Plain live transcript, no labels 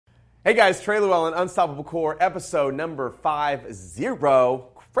Hey guys, Trey Llewellyn, Unstoppable Core, episode number 50.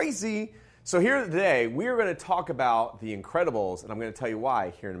 Crazy. So here today, we are going to talk about The Incredibles, and I'm going to tell you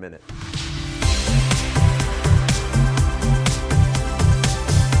why here in a minute.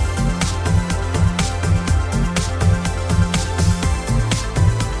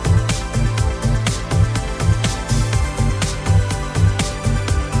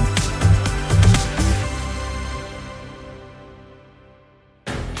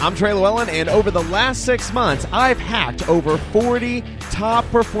 I'm Trey Llewellyn, and over the last 6 months, I've hacked over 40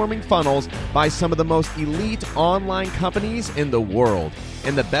 top-performing funnels by some of the most elite online companies in the world.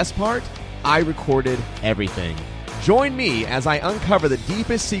 And the best part? I recorded everything. Join me as I uncover the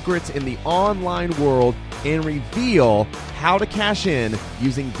deepest secrets in the online world and reveal how to cash in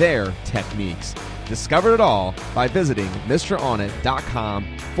using their techniques. Discover it all by visiting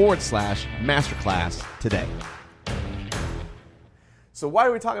MrOnIt.com/masterclass today. So why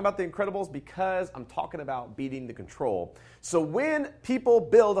are we talking about The Incredibles? Because I'm talking about beating the control. So when people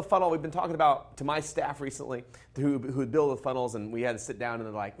build a funnel, we've been talking about to my staff recently who build the funnels, and we had to sit down and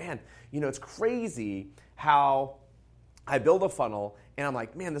they're like, man, it's crazy how I build a funnel and I'm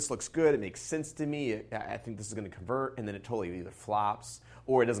like, man, this looks good. It makes sense to me. I think this is going to convert, and then it totally either flops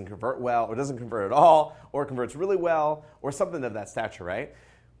or it doesn't convert well or it doesn't convert at all or it converts really well or something of that stature, right?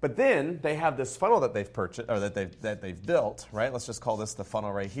 But then they have this funnel that they've purchased or that they've built, right? Let's just call this the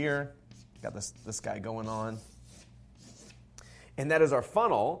funnel right here. Got this guy going on. And that is our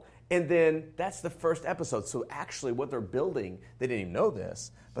funnel. And then that's the first episode. So actually what they're building, they didn't even know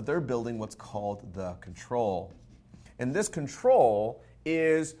this, but they're building what's called the control. And this control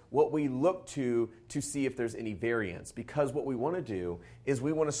is what we look to see if there's any variance. Because what we want to do is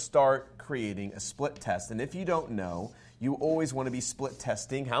we want to start creating a split test. And if you don't know, you always want to be split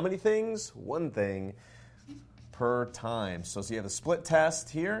testing. How many things? One thing per time. So you have a split test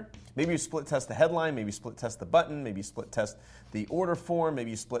here. Maybe you split test the headline. Maybe you split test the button. Maybe you split test the order form.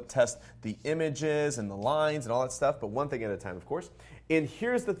 Maybe you split test the images and the lines and all that stuff. But one thing at a time, of course. And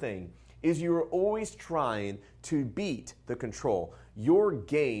here's the thing, is you're always trying to beat the control. Your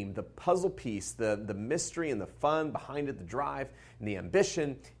game, the puzzle piece, the mystery and the fun behind it, the drive and the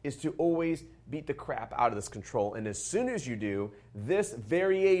ambition is to always beat the crap out of this control. And as soon as you do, this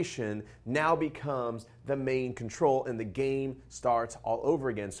variation now becomes the main control and the game starts all over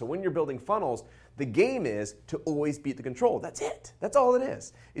again. So when you're building funnels, the game is to always beat the control. That's it. That's all it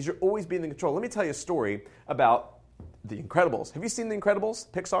is you're always beating the control. Let me tell you a story about The Incredibles. Have you seen The Incredibles,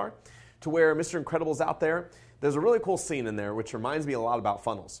 Pixar? To where Mr. Incredible's out there. There's a really cool scene in there which reminds me a lot about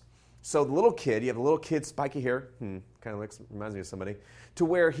funnels. So the little kid, you have a little kid, spiky hair, kind of reminds me of somebody, to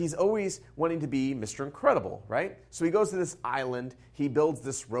where he's always wanting to be Mr. Incredible, right? So he goes to this island, he builds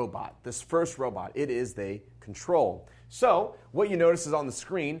this robot, this first robot. It is the control. So what you notice is on the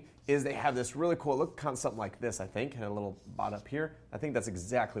screen is they have this really cool, look kind of something like this, I think. Had a little bot up here. I think that's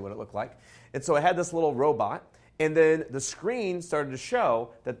exactly what it looked like. And so I had this little robot. And then the screen started to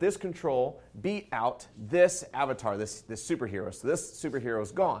show that this control beat out this avatar, this superhero. So this superhero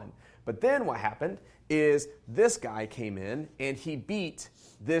is gone. But then what happened is this guy came in and he beat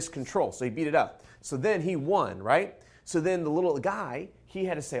this control. So he beat it up. So then he won, right? So then the little guy, he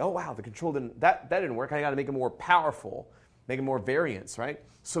had to say, oh, wow, the control that didn't work. I got to make it more powerful, make it more variance, right?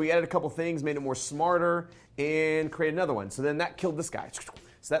 So he added a couple things, made it more smarter, and created another one. So then that killed this guy.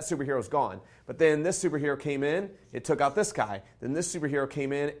 So that superhero's gone. But then this superhero came in, it took out this guy. Then this superhero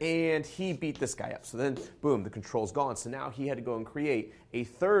came in, and he beat this guy up. So then, boom, the control's gone. So now he had to go and create a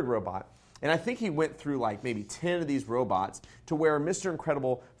third robot. And I think he went through like maybe 10 of these robots to where Mr.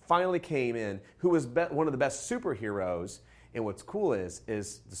 Incredible finally came in, who was one of the best superheroes. And what's cool is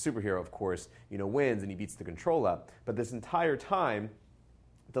the superhero, of course, wins and he beats the control up. But this entire time,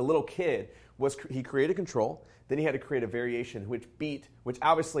 the little kid he created control. Then he had to create a variation which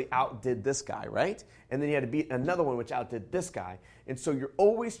obviously outdid this guy, right? And then he had to beat another one which outdid this guy. And so you're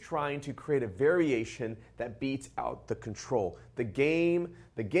always trying to create a variation that beats out the control. The game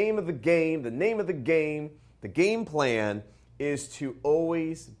of the game, the name of the game plan is to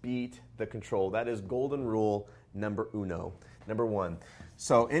always beat the control. That is golden rule number one.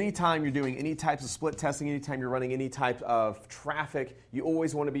 So anytime you're doing any types of split testing, anytime you're running any type of traffic, you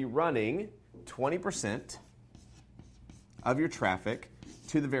always want to be running 20% of your traffic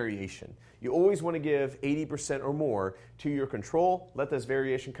to the variation. You always want to give 80% or more to your control. Let this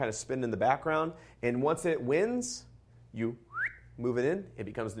variation kind of spin in the background. And once it wins, you move it in. It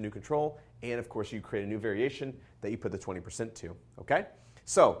becomes the new control. And, of course, you create a new variation that you put the 20% to. Okay?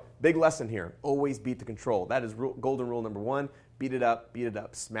 So, big lesson here. Always beat the control. That is golden rule number one. Beat it up,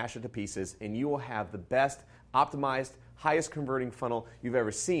 smash it to pieces, and you will have the best optimized, highest converting funnel you've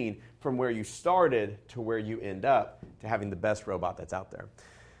ever seen, from where you started to where you end up to having the best robot that's out there.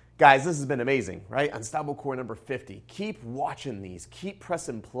 Guys, this has been amazing, right? Unstoppable Core number 50. Keep watching these. Keep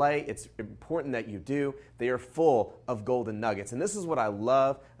pressing play. It's important that you do. They are full of golden nuggets. And this is what I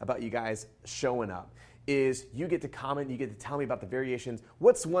love about you guys showing up, is you get to comment, you get to tell me about the variations.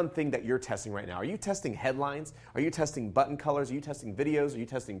 What's one thing that you're testing right now? Are you testing headlines? Are you testing button colors? Are you testing videos? Are you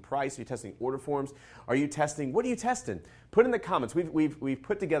testing price? Are you testing order forms? Are you testing, what are you testing? Put in the comments. We've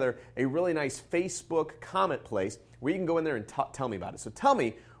put together a really nice Facebook comment place where you can go in there and tell me about it. So tell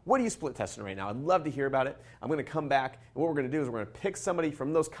me, what are you split testing right now? I'd love to hear about it. I'm going to come back, and what we're going to do is we're going to pick somebody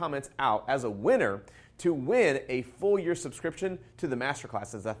from those comments out as a winner to win a full year subscription to the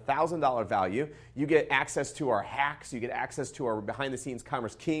Masterclass. It's a $1,000 value. You get access to our hacks. You get access to our behind-the-scenes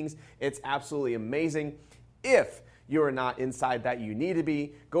Commerce Kings. It's absolutely amazing. If you are not inside that, you need to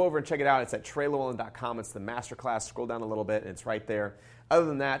be. Go over and check it out. It's at TreyLewellen.com. It's the Masterclass. Scroll down a little bit, and it's right there. Other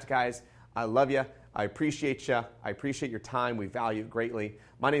than that, guys, I love you. I appreciate you. I appreciate your time. We value it greatly.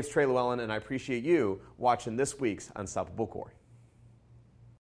 My name's Trey Llewellyn, and I appreciate you watching this week's Unstoppable Core.